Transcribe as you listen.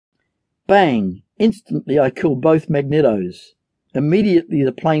Bang! Instantly I killed both magnetos. Immediately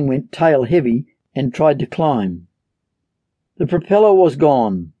the plane went tail heavy and tried to climb. The propeller was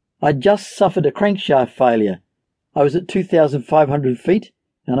gone. I'd just suffered a crankshaft failure. I was at 2,500 feet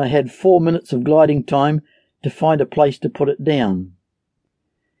and I had 4 minutes of gliding time to find a place to put it down.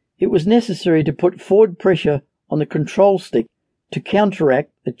 It was necessary to put forward pressure on the control stick to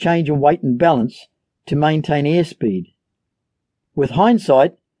counteract the change in weight and balance to maintain airspeed. With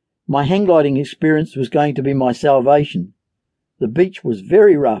hindsight, my hang gliding experience was going to be my salvation. The beach was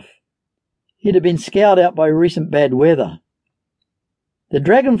very rough. It had been scoured out by recent bad weather. The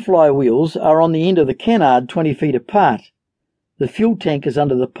Dragonfly wheels are on the end of the canard 20 feet apart. The fuel tank is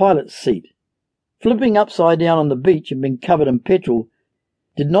under the pilot's seat. Flipping upside down on the beach and being covered in petrol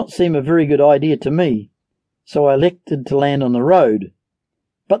did not seem a very good idea to me, so I elected to land on the road.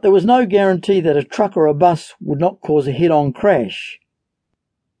 But there was no guarantee that a truck or a bus would not cause a head-on crash.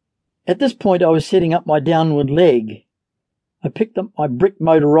 At this point I was setting up my downward leg. I picked up my brick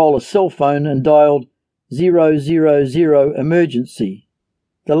Motorola cell phone and dialed 000 emergency.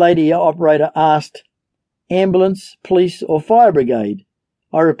 The lady operator asked, "Ambulance, police or fire brigade?"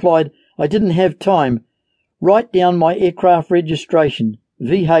 I replied, "I didn't have time. Write down my aircraft registration,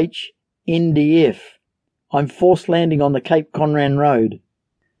 VH-NDF. I'm forced landing on the Cape Conran Road."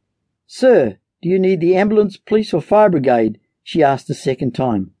 "Sir, do you need the ambulance, police or fire brigade?" she asked a second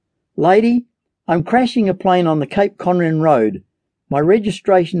time. "Lady, I'm crashing a plane on the Cape Conran Road. My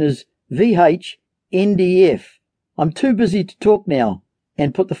registration is VH-NDF. I'm too busy to talk now,"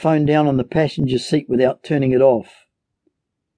 and put the phone down on the passenger seat without turning it off.